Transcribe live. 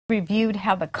reviewed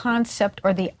how the concept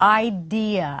or the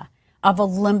idea of a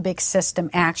limbic system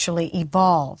actually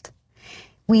evolved.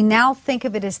 We now think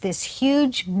of it as this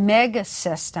huge mega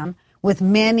system with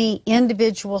many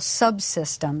individual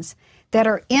subsystems that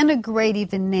are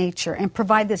integrative in nature and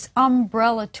provide this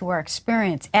umbrella to our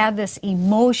experience, add this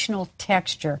emotional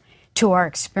texture to our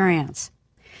experience.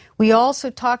 We also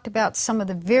talked about some of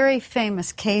the very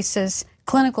famous cases,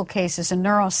 clinical cases in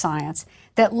neuroscience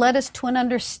that led us to an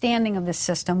understanding of the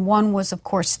system. One was, of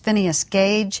course, Phineas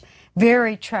Gage,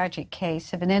 very tragic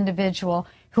case of an individual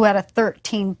who had a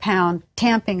 13-pound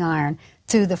tamping iron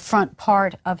through the front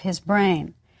part of his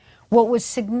brain. What was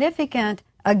significant,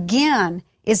 again,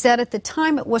 is that at the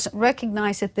time it wasn't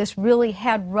recognized that this really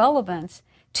had relevance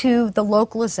to the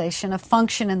localization of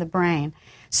function in the brain.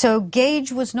 So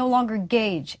Gage was no longer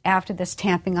Gage after this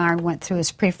tamping iron went through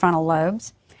his prefrontal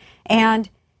lobes. And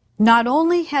not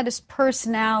only had his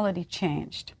personality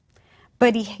changed,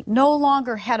 but he no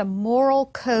longer had a moral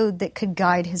code that could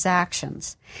guide his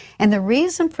actions. And the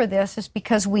reason for this is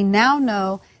because we now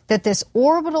know that this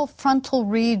orbital frontal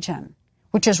region,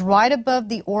 which is right above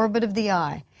the orbit of the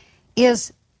eye,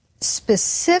 is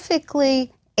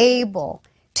specifically able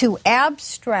to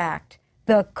abstract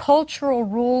the cultural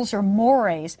rules or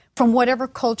mores from whatever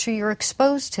culture you're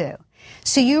exposed to.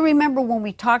 So you remember when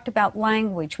we talked about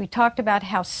language, we talked about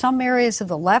how some areas of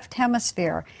the left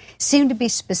hemisphere seem to be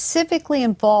specifically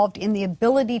involved in the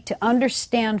ability to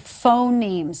understand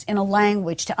phonemes in a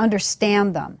language, to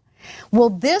understand them. Well,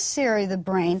 this area of the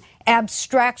brain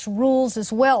abstracts rules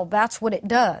as well. That's what it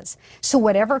does. So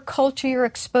whatever culture you're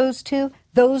exposed to,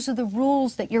 those are the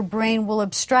rules that your brain will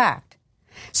abstract.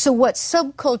 So what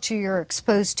subculture you're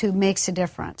exposed to makes a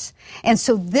difference. And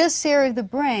so this area of the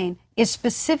brain is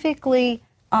specifically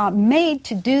made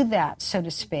to do that, so to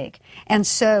speak. And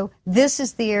so this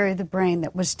is the area of the brain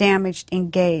that was damaged in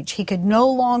Gage. He could no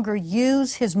longer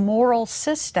use his moral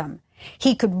system.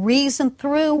 He could reason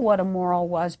through what a moral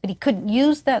was, but he couldn't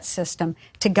use that system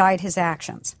to guide his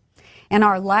actions. And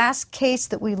our last case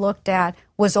that we looked at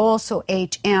was also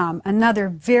HM, another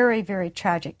very, very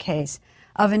tragic case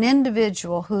of an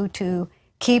individual who, to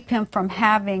keep him from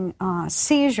having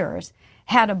seizures,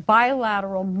 had a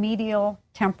bilateral medial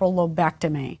temporal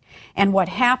lobectomy. And what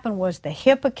happened was the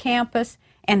hippocampus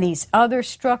and these other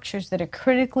structures that are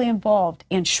critically involved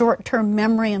in short-term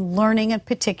memory and learning in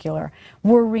particular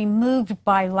were removed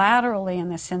bilaterally in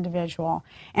this individual.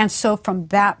 And so from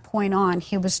that point on,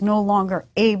 he was no longer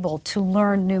able to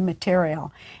learn new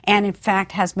material, and in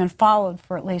fact has been followed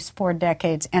for at least 4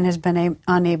 decades and has been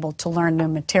unable to learn new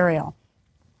material.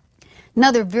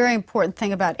 Another very important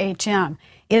thing about HM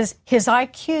is his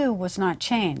IQ was not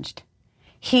changed.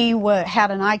 He had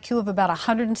an IQ of about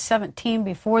 117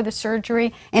 before the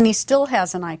surgery, and he still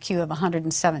has an IQ of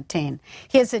 117.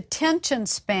 His attention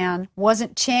span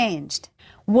wasn't changed.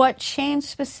 What changed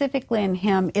specifically in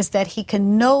him is that he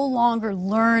can no longer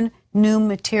learn new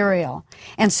material.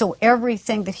 And so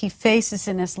everything that he faces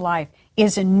in his life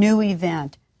is a new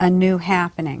event, a new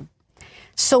happening.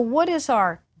 So what is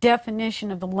our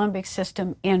definition of the limbic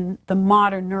system in the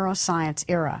modern neuroscience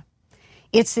era?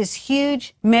 It's this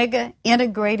huge, mega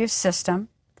integrative system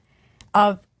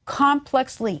of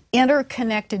complexly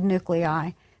interconnected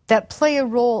nuclei that play a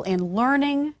role in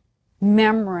learning,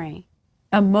 memory,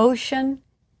 emotion,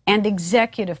 and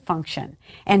executive function.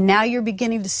 And now you're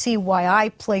beginning to see why I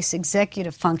place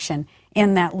executive function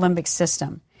in that limbic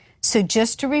system. So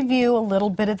just to review a little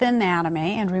bit of the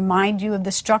anatomy and remind you of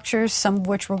the structures, some of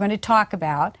which we're going to talk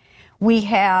about, we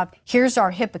have, here's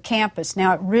our hippocampus.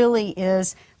 Now it really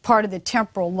is part of the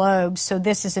temporal lobe, so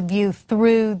this is a view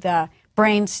through the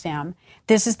brainstem.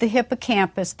 This is the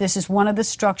hippocampus. This is one of the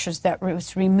structures that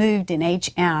was removed in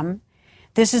HM.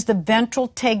 This is the ventral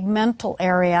tegmental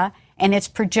area, and its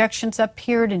projections up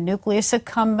here to nucleus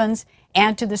accumbens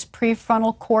and to this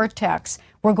prefrontal cortex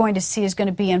we're going to see is going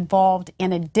to be involved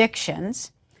in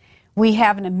addictions. We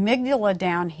have an amygdala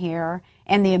down here,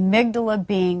 and the amygdala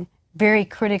being very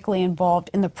critically involved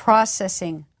in the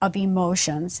processing of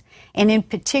emotions. And in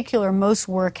particular, most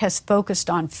work has focused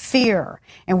on fear,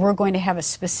 and we're going to have a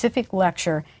specific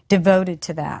lecture devoted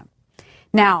to that.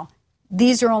 Now,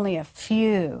 these are only a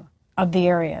few of the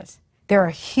areas. There are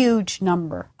a huge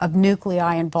number of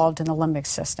nuclei involved in the limbic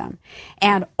system,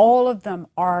 and all of them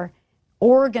are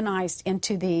organized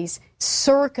into these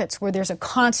circuits where there's a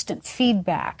constant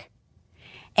feedback.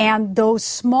 And those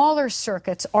smaller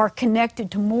circuits are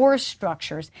connected to more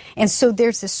structures. And so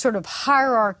there's this sort of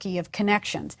hierarchy of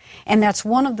connections. And that's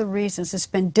one of the reasons it's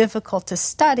been difficult to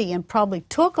study and probably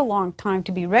took a long time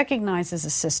to be recognized as a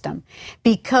system,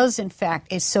 because, in fact,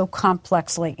 it's so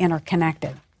complexly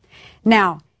interconnected.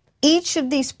 Now, Each of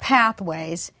these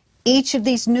pathways, each of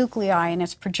these nuclei in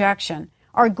its projection,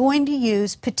 are going to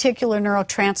use particular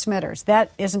neurotransmitters.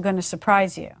 That isn't going to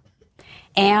surprise you.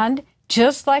 And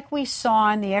just like we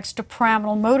saw in the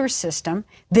extrapyramidal motor system,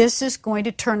 this is going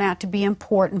to turn out to be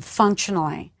important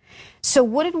functionally. So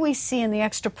what did we see in the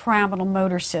extrapyramidal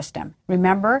motor system?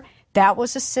 Remember, that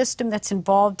was a system that's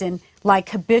involved in like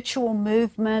habitual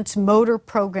movements, motor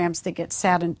programs that get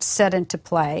set into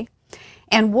play.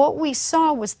 And what we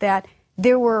saw was that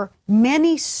there were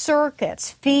many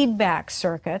circuits, feedback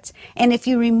circuits, and if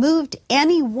you removed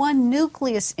any one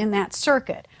nucleus in that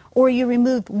circuit, or you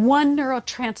removed one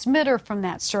neurotransmitter from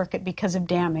that circuit because of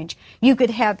damage, you could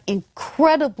have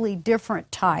incredibly different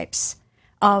types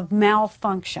of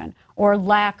malfunction or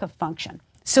lack of function.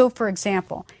 So, for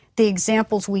example, the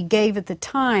examples we gave at the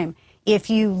time, if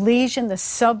you lesion the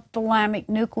subthalamic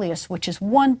nucleus, which is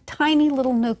one tiny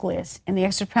little nucleus in the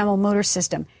extrapyramidal motor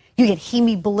system, you get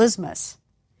hemiballismus.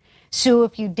 So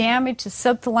if you damage the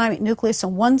subthalamic nucleus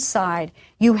on one side,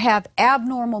 you have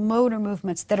abnormal motor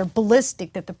movements that are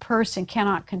ballistic that the person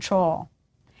cannot control.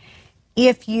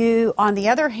 If you, on the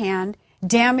other hand,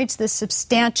 damage the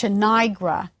substantia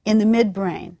nigra in the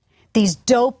midbrain, these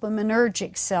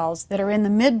dopaminergic cells that are in the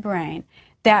midbrain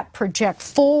that project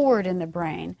forward in the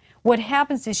brain, what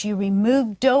happens is you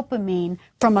remove dopamine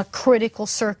from a critical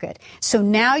circuit. So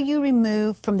now you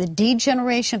remove, from the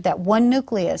degeneration of that one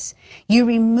nucleus, you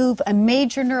remove a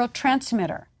major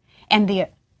neurotransmitter. And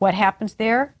what happens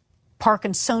there?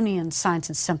 Parkinsonian signs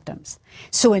and symptoms.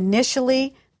 So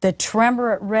initially, the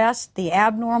tremor at rest, the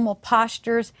abnormal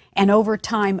postures, and over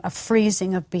time, a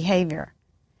freezing of behavior.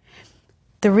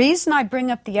 The reason I bring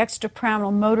up the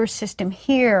extrapyramidal motor system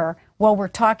here while we're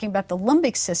talking about the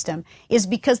limbic system is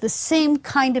because the same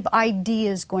kind of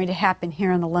idea is going to happen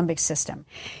here in the limbic system.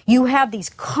 You have these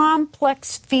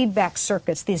complex feedback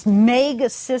circuits, this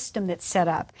mega system that's set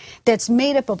up, that's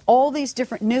made up of all these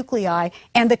different nuclei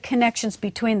and the connections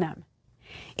between them.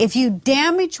 If you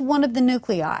damage one of the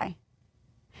nuclei,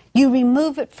 you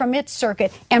remove it from its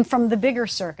circuit and from the bigger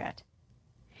circuit.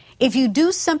 If you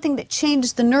do something that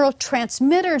changes the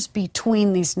neurotransmitters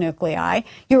between these nuclei,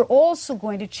 you're also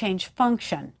going to change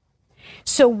function.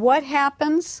 So what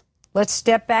happens? Let's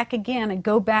step back again and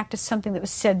go back to something that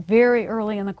was said very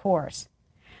early in the course.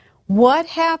 What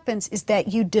happens is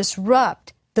that you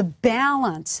disrupt the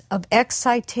balance of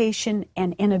excitation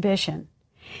and inhibition.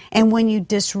 And when you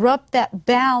disrupt that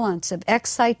balance of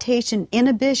excitation,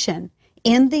 inhibition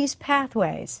in these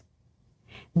pathways,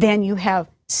 then you have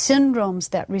syndromes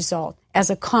that result as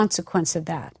a consequence of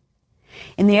that.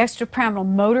 In the extrapyramidal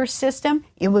motor system,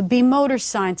 it would be motor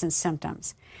signs and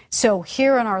symptoms. So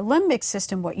here in our limbic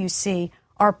system, what you see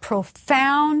are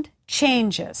profound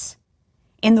changes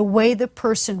in the way the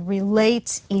person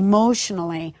relates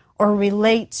emotionally or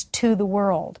relates to the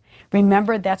world.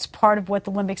 Remember, that's part of what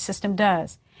the limbic system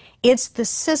does. It's the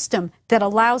system that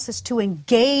allows us to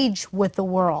engage with the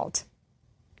world.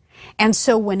 And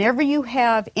so whenever you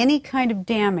have any kind of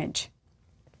damage,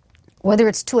 whether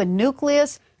it's to a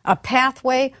nucleus, a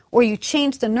pathway, or you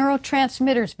change the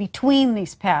neurotransmitters between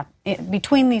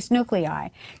these nuclei,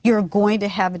 you're going to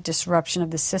have a disruption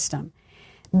of the system.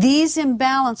 These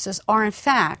imbalances are, in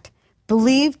fact,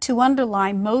 believed to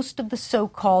underlie most of the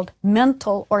so-called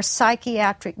mental or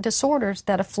psychiatric disorders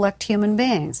that afflict human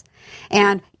beings.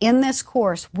 And in this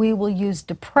course, we will use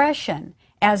depression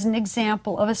as an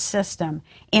example of a system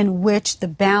in which the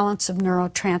balance of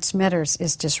neurotransmitters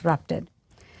is disrupted.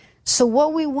 So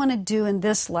what we want to do in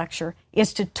this lecture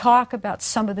is to talk about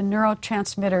some of the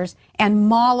neurotransmitters and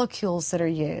molecules that are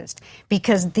used,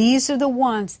 because these are the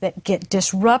ones that get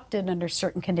disrupted under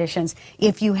certain conditions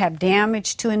if you have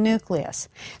damage to a nucleus.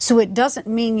 So it doesn't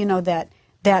mean,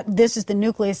 that this is the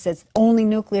nucleus that's only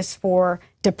nucleus for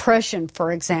depression,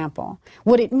 for example.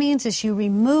 What it means is you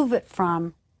remove it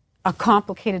from a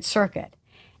complicated circuit.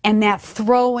 And that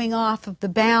throwing off of the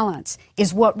balance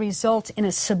is what results in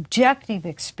a subjective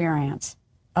experience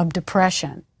of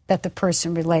depression that the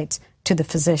person relates to the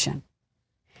physician.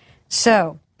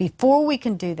 So, before we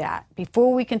can do that,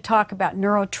 before we can talk about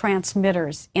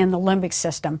neurotransmitters in the limbic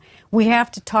system, we have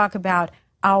to talk about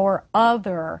our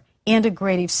other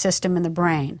integrative system in the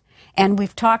brain. And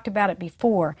we've talked about it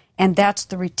before, and that's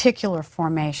the reticular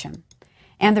formation.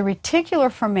 And the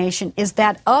reticular formation is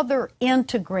that other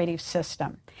integrative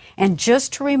system. And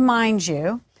just to remind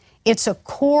you, it's a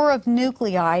core of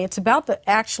nuclei. It's about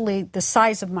actually the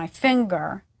size of my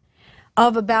finger,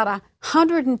 of about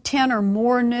 110 or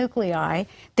more nuclei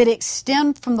that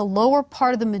extend from the lower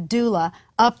part of the medulla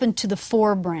up into the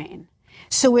forebrain.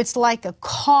 So it's like a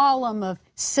column of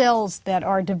cells that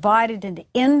are divided into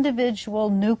individual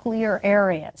nuclear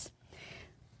areas.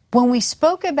 When we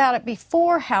spoke about it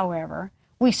before, however,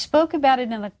 we spoke about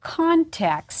it in a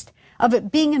context of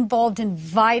it being involved in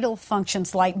vital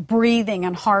functions like breathing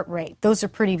and heart rate. Those are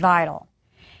pretty vital.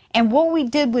 And what we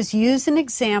did was use an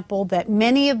example that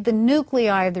many of the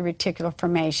nuclei of the reticular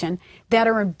formation that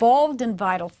are involved in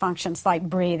vital functions like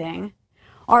breathing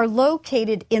are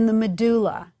located in the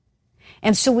medulla.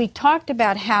 And so we talked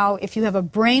about how if you have a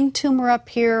brain tumor up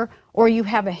here or you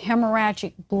have a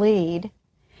hemorrhagic bleed,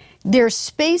 there's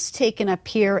space taken up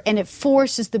here and it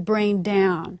forces the brain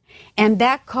down. And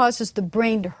that causes the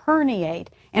brain to herniate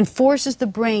and forces the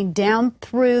brain down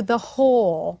through the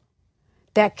hole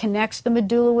that connects the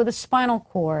medulla with the spinal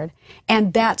cord,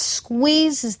 and that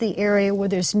squeezes the area where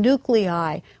there's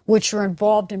nuclei which are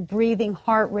involved in breathing,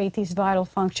 heart rate, these vital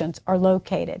functions are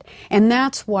located. And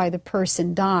that's why the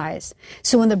person dies.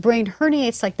 So when the brain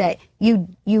herniates like that,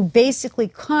 you basically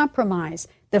compromise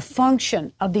the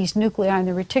function of these nuclei in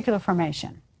the reticular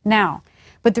formation. Now,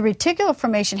 but the reticular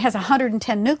formation has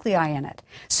 110 nuclei in it,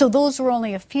 so those were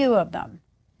only a few of them.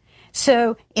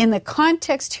 So in the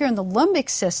context here in the limbic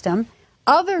system,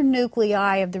 other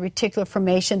nuclei of the reticular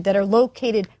formation that are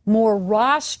located more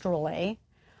rostrally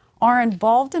are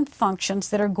involved in functions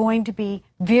that are going to be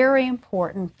very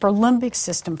important for limbic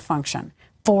system function.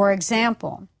 For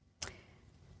example,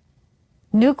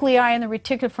 nuclei in the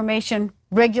reticular formation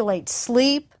regulate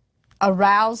sleep,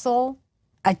 arousal,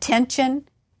 attention,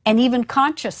 and even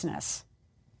consciousness.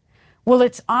 Well,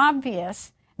 it's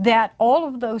obvious that all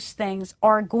of those things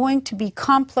are going to be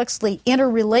complexly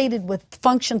interrelated with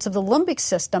functions of the limbic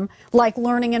system like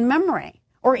learning and memory,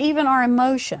 or even our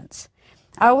emotions.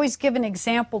 I always give an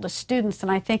example to students,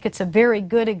 and I think it's a very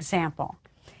good example.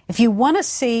 If you want to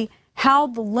see how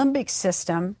the limbic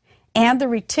system and the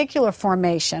reticular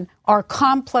formation are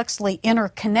complexly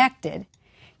interconnected,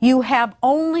 you have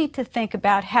only to think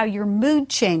about how your mood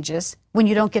changes when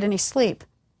you don't get any sleep.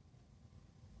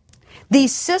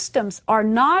 These systems are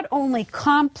not only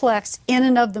complex in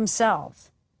and of themselves,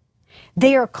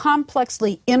 they are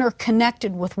complexly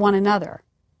interconnected with one another.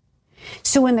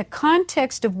 So in the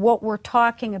context of what we're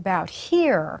talking about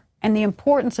here, and the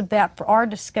importance of that for our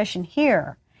discussion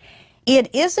here,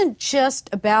 it isn't just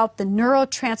about the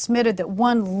neurotransmitter that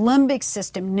one limbic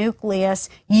system nucleus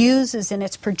uses in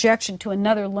its projection to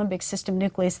another limbic system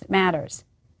nucleus that matters.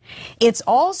 It's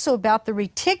also about the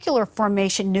reticular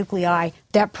formation nuclei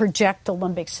that project the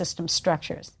limbic system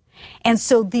structures. And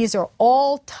so these are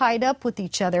all tied up with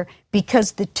each other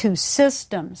because the two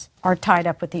systems are tied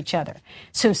up with each other.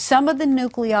 So some of the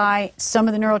nuclei, some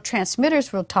of the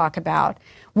neurotransmitters we'll talk about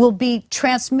will be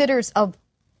transmitters of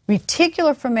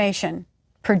reticular formation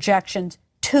projections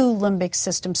to limbic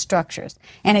system structures.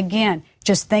 And again,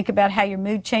 just think about how your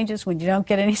mood changes when you don't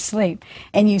get any sleep,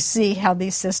 and you see how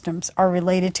these systems are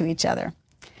related to each other.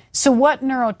 So what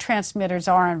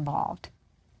neurotransmitters are involved?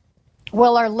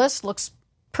 Well, our list looks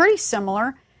pretty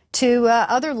similar to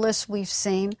other lists we've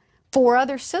seen for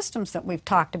other systems that we've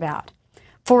talked about.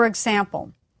 For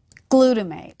example,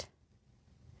 glutamate.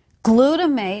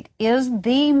 Glutamate is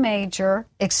the major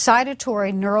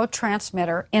excitatory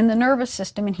neurotransmitter in the nervous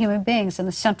system in human beings, in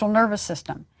the central nervous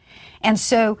system. And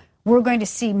so we're going to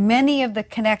see many of the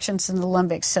connections in the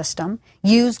limbic system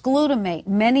use glutamate.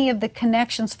 Many of the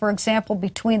connections, for example,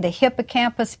 between the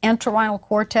hippocampus, entorhinal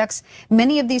cortex,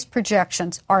 many of these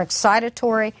projections are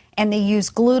excitatory and they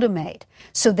use glutamate.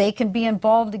 So they can be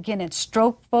involved again in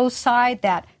stroke foci,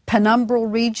 that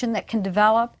penumbral region that can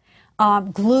develop.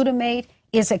 Glutamate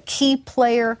is a key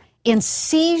player in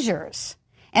seizures.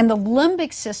 And the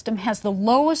limbic system has the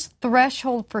lowest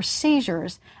threshold for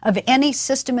seizures of any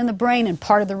system in the brain, and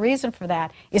part of the reason for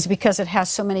that is because it has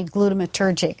so many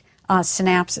glutamatergic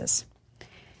synapses.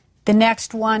 The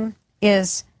next one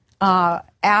is,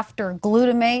 after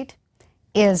glutamate,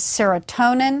 is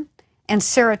serotonin, and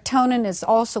serotonin is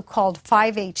also called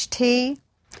 5-HT.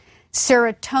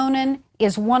 Serotonin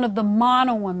is one of the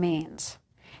monoamines.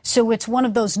 So it's one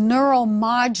of those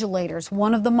neuromodulators,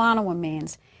 one of the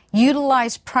monoamines,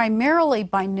 utilized primarily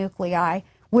by nuclei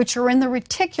which are in the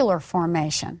reticular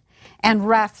formation. And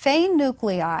Raphe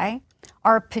nuclei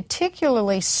are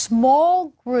particularly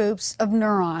small groups of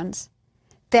neurons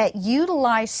that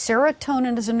utilize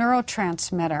serotonin as a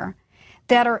neurotransmitter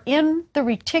that are in the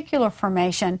reticular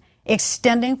formation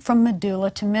extending from medulla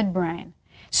to midbrain.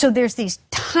 So there's these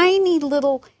tiny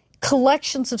little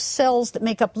collections of cells that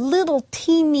make up little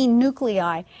teeny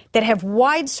nuclei that have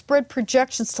widespread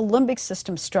projections to limbic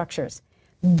system structures.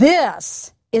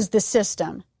 This is the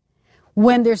system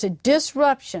When there's a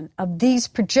disruption of these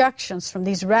projections from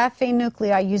these raphe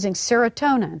nuclei using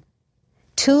serotonin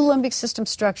to limbic system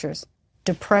structures,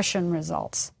 depression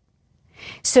results.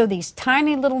 So these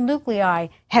tiny little nuclei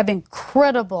have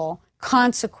incredible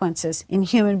consequences in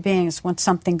human beings when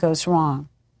something goes wrong.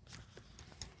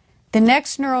 The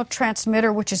next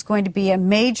neurotransmitter, which is going to be a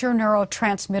major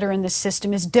neurotransmitter in the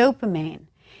system, is dopamine.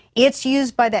 It's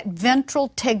used by that ventral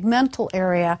tegmental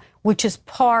area, which is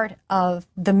part of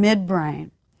the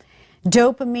midbrain.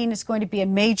 Dopamine is going to be a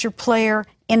major player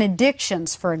in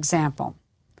addictions, for example.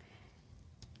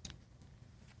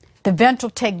 The ventral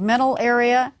tegmental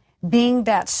area being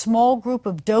that small group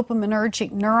of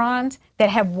dopaminergic neurons that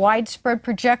have widespread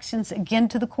projections again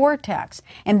to the cortex.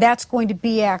 And that's going to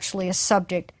be actually a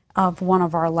subject of one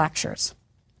of our lectures.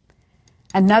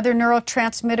 Another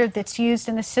neurotransmitter that's used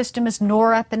in the system is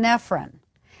norepinephrine.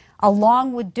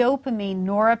 Along with dopamine,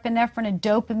 norepinephrine and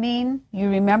dopamine, you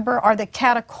remember, are the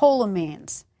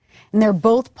catecholamines. And they're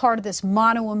both part of this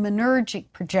monoaminergic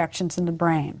projections in the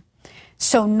brain.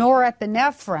 So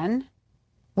norepinephrine,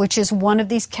 which is one of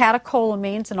these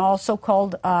catecholamines and also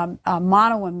called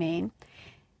monoamine,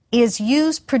 is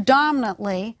used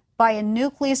predominantly by a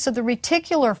nucleus of the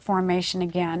reticular formation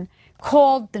again,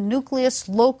 called the nucleus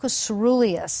locus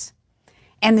coeruleus.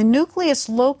 And the nucleus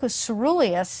locus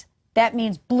coeruleus, that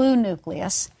means blue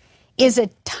nucleus, is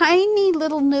a tiny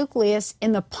little nucleus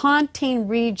in the pontine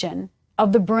region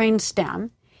of the brainstem,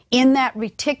 in that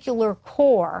reticular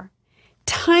core,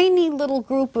 tiny little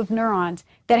group of neurons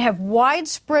that have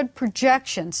widespread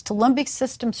projections to limbic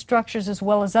system structures as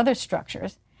well as other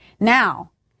structures.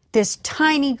 Now, this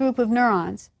tiny group of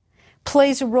neurons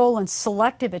plays a role in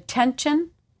selective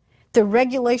attention, the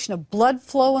regulation of blood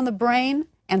flow in the brain,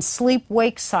 and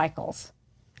sleep-wake cycles.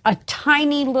 A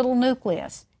tiny little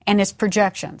nucleus and its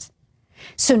projections.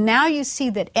 So now you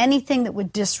see that anything that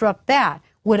would disrupt that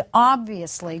would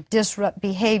obviously disrupt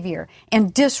behavior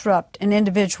and disrupt an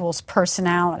individual's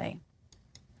personality.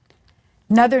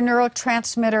 Another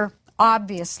neurotransmitter,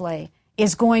 obviously,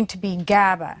 is going to be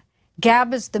GABA.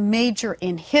 GABA is the major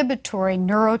inhibitory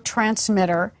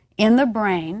neurotransmitter in the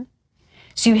brain.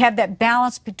 So you have that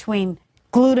balance between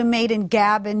glutamate and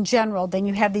GABA in general. Then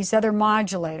you have these other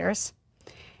modulators.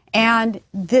 And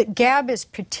the GABA is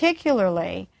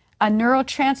particularly a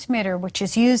neurotransmitter which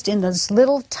is used in those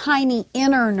little tiny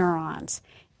inner neurons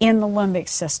in the limbic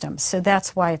system. So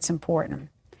that's why it's important.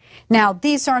 Now,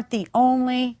 these aren't the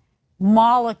only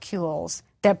molecules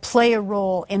that play a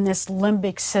role in this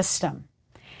limbic system.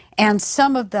 And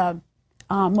some of the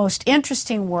most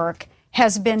interesting work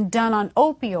has been done on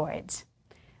opioids.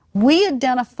 We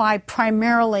identify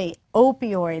primarily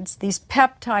opioids, these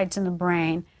peptides in the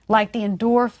brain, like the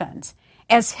endorphins,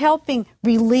 as helping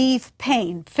relieve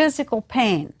pain, physical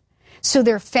pain. So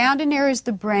they're found in areas of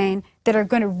the brain that are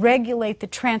going to regulate the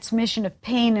transmission of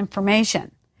pain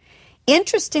information.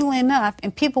 Interestingly enough,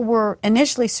 and people were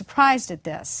initially surprised at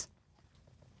this,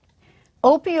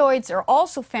 opioids are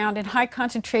also found in high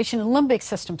concentration in limbic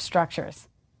system structures.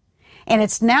 And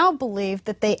it's now believed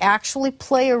that they actually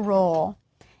play a role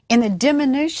in the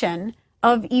diminution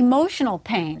of emotional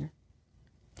pain.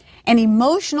 And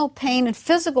emotional pain and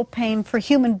physical pain for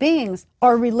human beings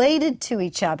are related to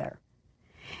each other.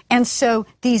 And so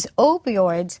these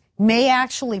opioids may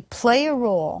actually play a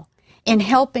role in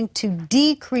helping to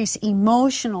decrease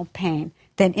emotional pain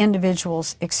that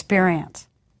individuals experience.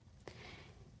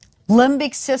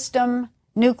 Limbic system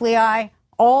nuclei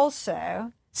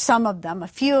also, some of them, a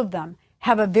few of them,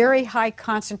 have a very high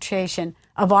concentration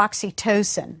of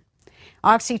oxytocin.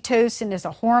 Oxytocin is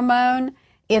a hormone.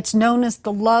 It's known as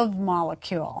the love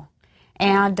molecule.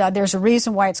 And there's a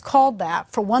reason why it's called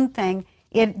that. For one thing,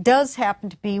 it does happen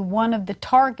to be one of the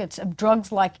targets of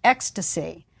drugs like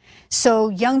ecstasy. So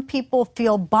young people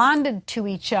feel bonded to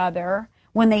each other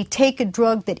when they take a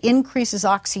drug that increases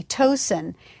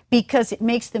oxytocin because it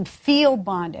makes them feel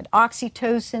bonded.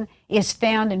 Oxytocin is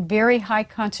found in very high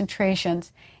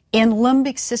concentrations in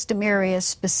limbic system areas,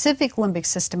 specific limbic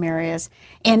system areas,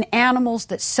 in animals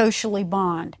that socially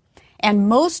bond. And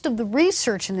most of the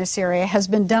research in this area has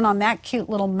been done on that cute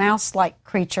little mouse-like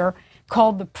creature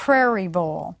called the prairie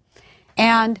vole.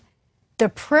 And the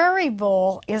prairie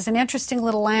vole is an interesting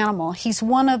little animal. He's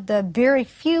one of the very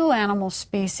few animal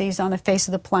species on the face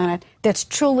of the planet that's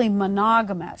truly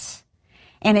monogamous.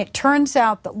 And it turns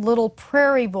out that little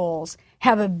prairie voles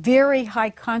have a very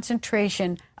high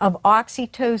concentration of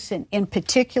oxytocin in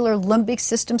particular limbic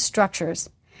system structures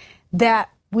that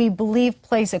we believe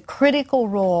plays a critical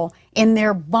role in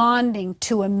their bonding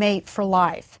to a mate for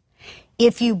life.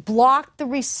 If you block the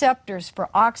receptors for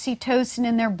oxytocin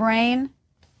in their brain,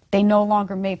 they no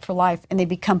longer mate for life and they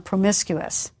become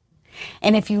promiscuous.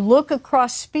 And if you look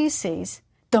across species,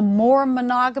 the more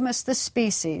monogamous the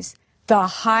species, the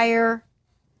higher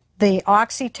the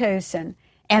oxytocin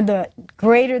and the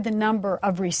greater the number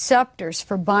of receptors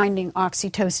for binding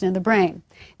oxytocin in the brain.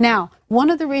 Now, one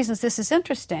of the reasons this is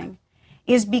interesting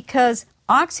is because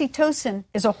oxytocin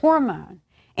is a hormone,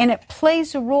 and it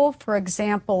plays a role, for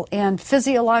example, in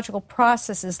physiological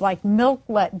processes like milk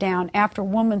letdown after a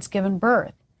woman's given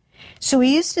birth. So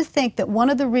we used to think that one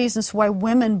of the reasons why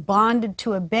women bonded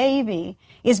to a baby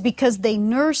is because they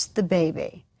nursed the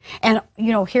baby. And,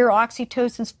 you know, here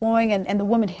oxytocin's flowing and the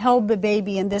woman held the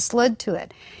baby and this led to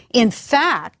it. In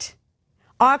fact,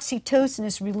 oxytocin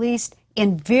is released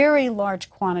in very large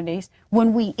quantities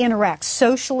when we interact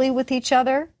socially with each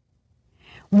other,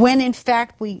 when in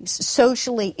fact we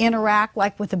socially interact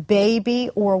like with a baby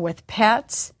or with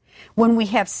pets, when we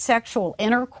have sexual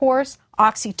intercourse,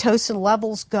 oxytocin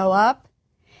levels go up,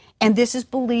 and this is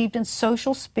believed in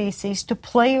social species to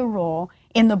play a role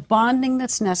in the bonding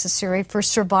that's necessary for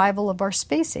survival of our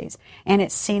species. And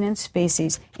it's seen in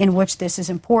species in which this is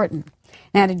important.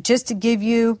 Now, just to give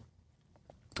you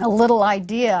a little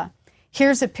idea,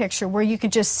 here's a picture where you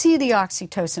can just see the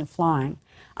oxytocin flowing.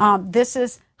 This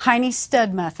is Heine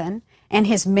Studmuffin and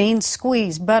his main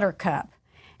squeeze, Buttercup.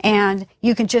 And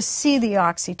you can just see the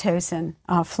oxytocin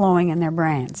flowing in their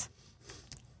brains.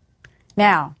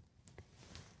 Now,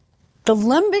 the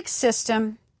limbic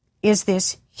system is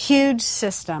this huge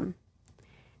system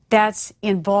that's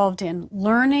involved in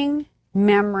learning,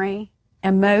 memory,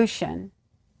 emotion,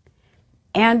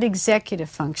 and executive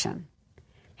function.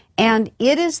 And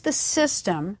it is the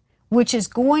system which is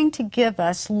going to give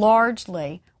us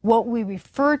largely what we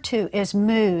refer to as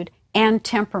mood and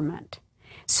temperament.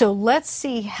 So let's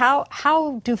see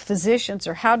how do physicians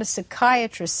or how do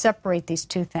psychiatrists separate these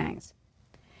two things.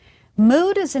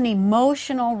 Mood is an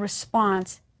emotional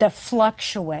response that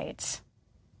fluctuates.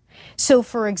 So,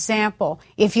 for example,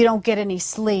 if you don't get any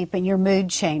sleep and your mood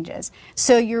changes.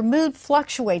 So your mood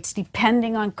fluctuates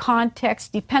depending on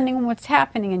context, depending on what's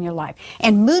happening in your life.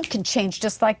 And mood can change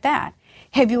just like that.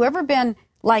 Have you ever been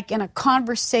like in a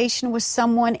conversation with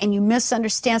someone and you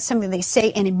misunderstand something they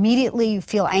say and immediately you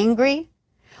feel angry?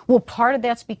 Well, part of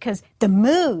that's because the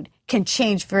mood can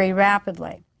change very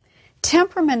rapidly.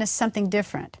 Temperament is something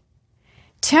different.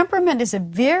 Temperament is a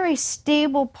very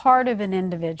stable part of an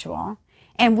individual,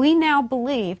 and we now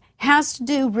believe has to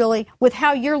do really with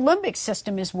how your limbic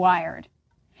system is wired.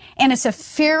 And it's a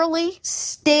fairly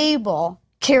stable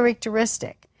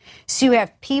characteristic. So you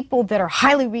have people that are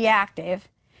highly reactive.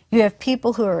 You have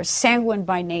people who are sanguine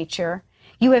by nature.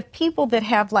 You have people that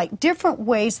have like different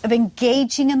ways of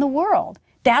engaging in the world.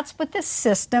 That's what this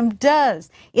system does.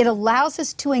 It allows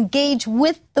us to engage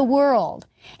with the world.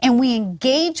 And we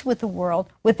engage with the world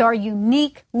with our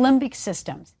unique limbic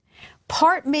systems.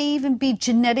 Part may even be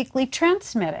genetically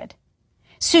transmitted.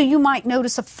 So you might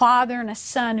notice a father and a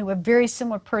son who have very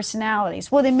similar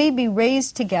personalities. Well, they may be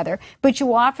raised together, but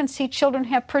you often see children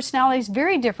have personalities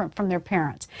very different from their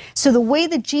parents. So the way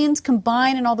the genes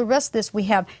combine and all the rest of this, we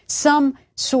have some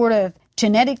sort of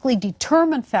genetically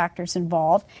determined factors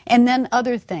involved, and then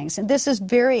other things. And this is a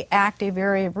very active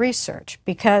area of research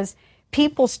because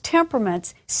people's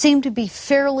temperaments seem to be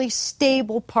fairly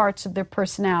stable parts of their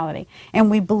personality. And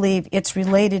we believe it's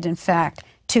related, in fact,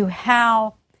 to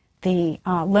how the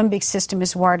limbic system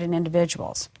is wired in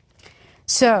individuals.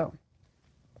 So,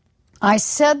 I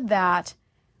said that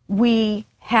we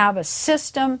have a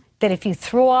system that if you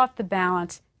throw off the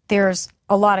balance, there's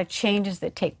a lot of changes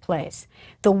that take place.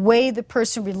 The way the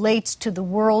person relates to the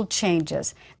world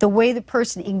changes. The way the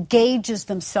person engages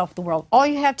themselves in the world. All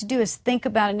you have to do is think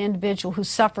about an individual who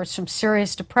suffers from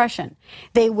serious depression.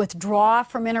 They withdraw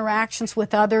from interactions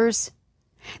with others.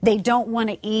 They don't want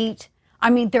to eat. I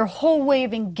mean, their whole way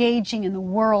of engaging in the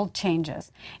world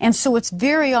changes. And so it's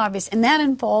very obvious, and that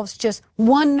involves just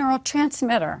one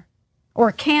neurotransmitter,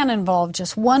 or can involve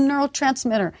just one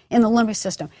neurotransmitter in the limbic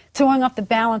system, throwing off the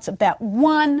balance of that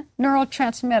one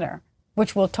neurotransmitter,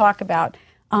 which we'll talk about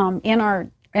in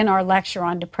our lecture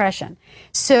on depression.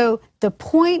 So the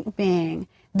point being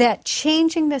that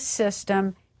changing the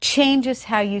system changes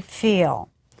how you feel.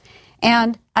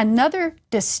 And another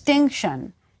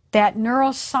distinction that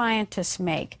neuroscientists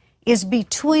make is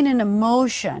between an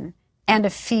emotion and a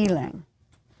feeling.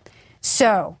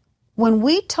 So when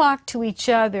we talk to each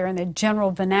other in the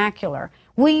general vernacular,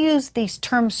 we use these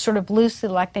terms sort of loosely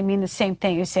like they mean the same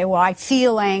thing. You say, well, I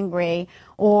feel angry,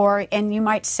 and you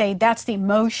might say, that's the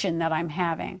emotion that I'm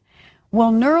having.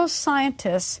 Well,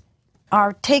 neuroscientists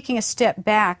are taking a step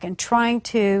back and trying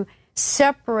to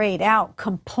separate out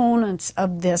components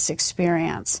of this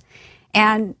experience.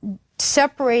 And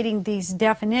separating these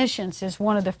definitions is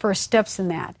one of the first steps in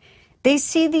that. They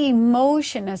see the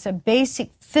emotion as a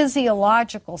basic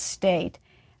physiological state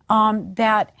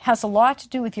that has a lot to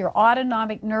do with your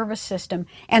autonomic nervous system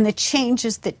and the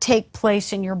changes that take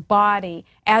place in your body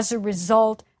as a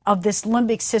result of this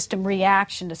limbic system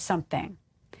reaction to something.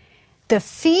 The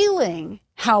feeling,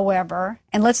 however,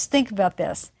 and let's think about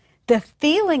this, the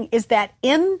feeling is that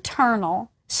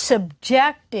internal,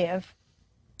 subjective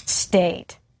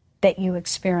state that you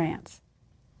experience.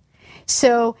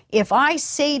 So if I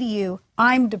say to you,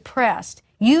 I'm depressed,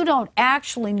 you don't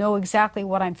actually know exactly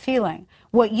what I'm feeling.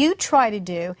 What you try to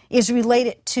do is relate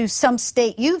it to some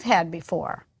state you've had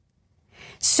before.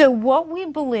 So what we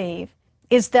believe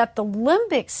is that the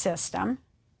limbic system,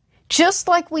 just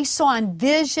like we saw in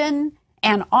vision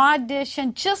and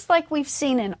audition, just like we've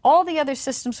seen in all the other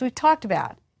systems we've talked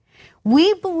about,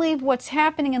 we believe what's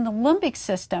happening in the limbic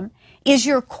system is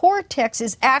your cortex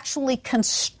is actually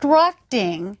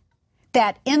constructing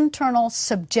that internal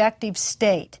subjective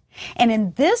state. And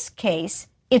in this case,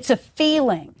 it's a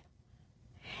feeling.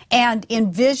 And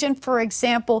in vision, for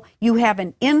example, you have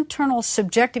an internal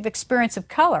subjective experience of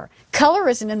color. Color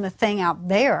isn't in the thing out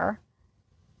there.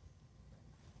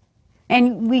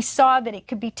 And we saw that it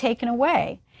could be taken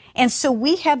away. And so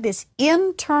we have this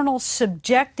internal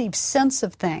subjective sense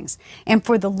of things. And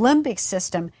for the limbic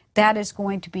system, that is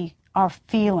going to be our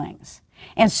feelings.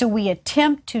 And so we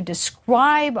attempt to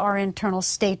describe our internal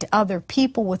state to other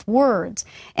people with words.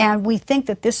 And we think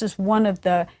that this is one of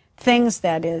the things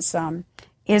that is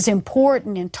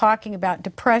important in talking about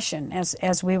depression,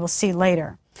 as we will see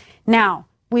later. Now,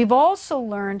 we've also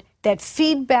learned that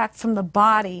feedback from the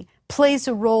body plays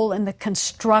a role in the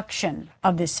construction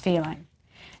of this feeling.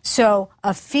 So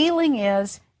a feeling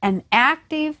is an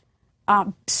active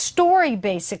story,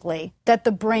 basically, that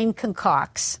the brain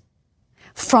concocts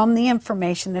from the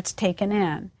information that's taken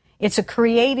in. It's a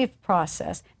creative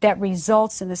process that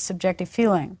results in the subjective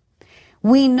feeling.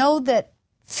 We know that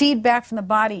feedback from the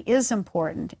body is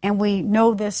important, and we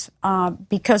know this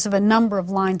because of a number of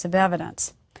lines of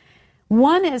evidence.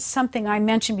 One is something I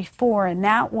mentioned before, and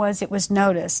that was it was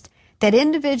noticed that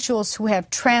individuals who have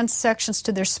transections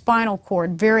to their spinal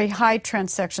cord, very high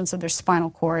transections of their spinal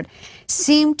cord,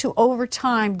 seem to over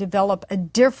time develop a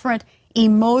different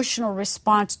emotional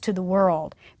response to the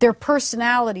world. Their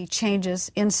personality changes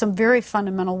in some very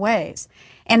fundamental ways.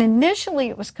 And initially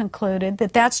it was concluded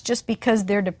that that's just because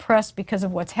they're depressed because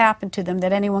of what's happened to them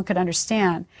that anyone could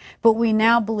understand. But we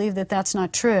now believe that that's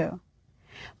not true.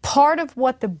 Part of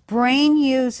what the brain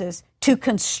uses to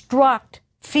construct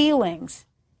feelings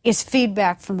is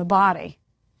feedback from the body.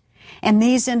 And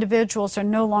these individuals are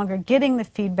no longer getting the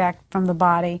feedback from the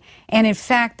body. And in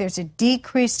fact, there's a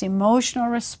decreased emotional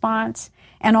response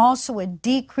and also a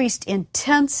decreased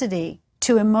intensity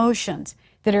to emotions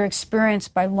that are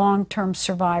experienced by long-term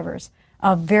survivors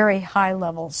of very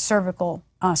high-level cervical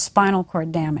spinal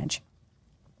cord damage.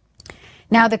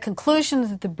 Now, the conclusion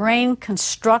that the brain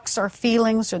constructs our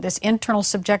feelings or this internal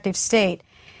subjective state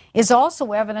is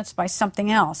also evidenced by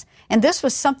something else. And this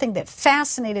was something that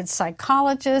fascinated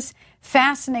psychologists,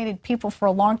 fascinated people for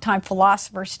a long time,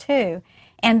 philosophers too.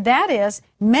 And that is,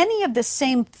 many of the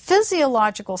same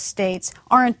physiological states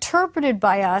are interpreted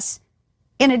by us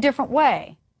in a different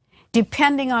way,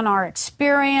 depending on our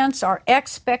experience, our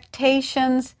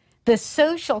expectations, the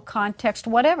social context,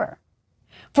 whatever.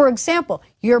 For example,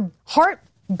 your heart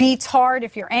beats hard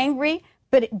if you're angry,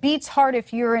 but it beats hard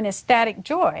if you're in ecstatic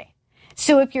joy.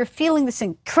 So if you're feeling this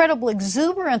incredible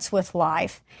exuberance with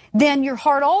life, then your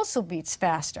heart also beats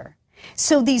faster.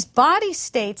 So these body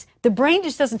states, the brain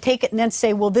just doesn't take it and then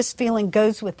say, well, this feeling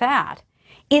goes with that.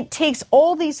 It takes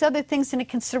all these other things into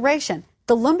consideration.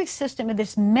 The limbic system is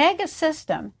this mega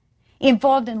system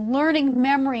involved in learning,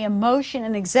 memory, emotion,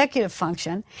 and executive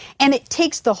function, and it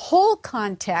takes the whole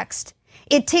context.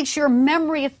 It takes your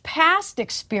memory of past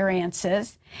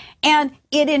experiences, and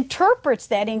it interprets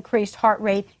that increased heart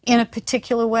rate in a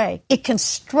particular way. It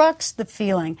constructs the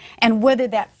feeling, and whether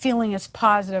that feeling is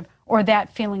positive or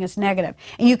that feeling is negative.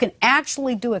 And you can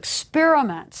actually do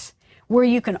experiments where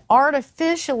you can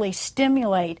artificially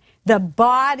stimulate the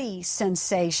body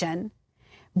sensation,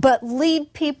 but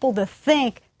lead people to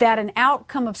think that an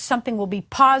outcome of something will be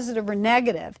positive or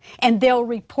negative, and they'll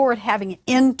report having an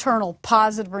internal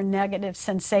positive or negative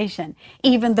sensation,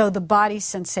 even though the body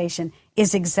sensation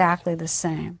is exactly the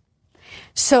same.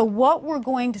 So what we're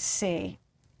going to see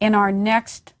in our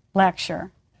next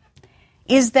lecture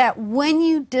is that when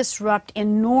you disrupt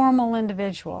in normal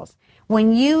individuals,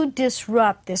 when you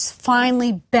disrupt this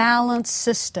finely balanced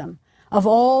system of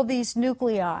all these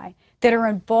nuclei that are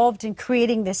involved in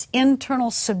creating this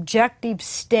internal subjective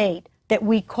state that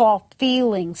we call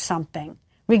feeling something,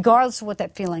 regardless of what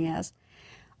that feeling is,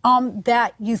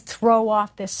 that you throw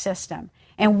off this system.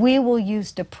 And we will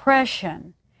use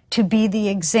depression to be the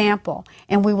example.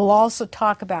 And we will also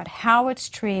talk about how it's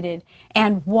treated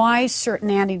and why certain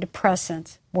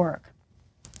antidepressants work.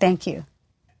 Thank you.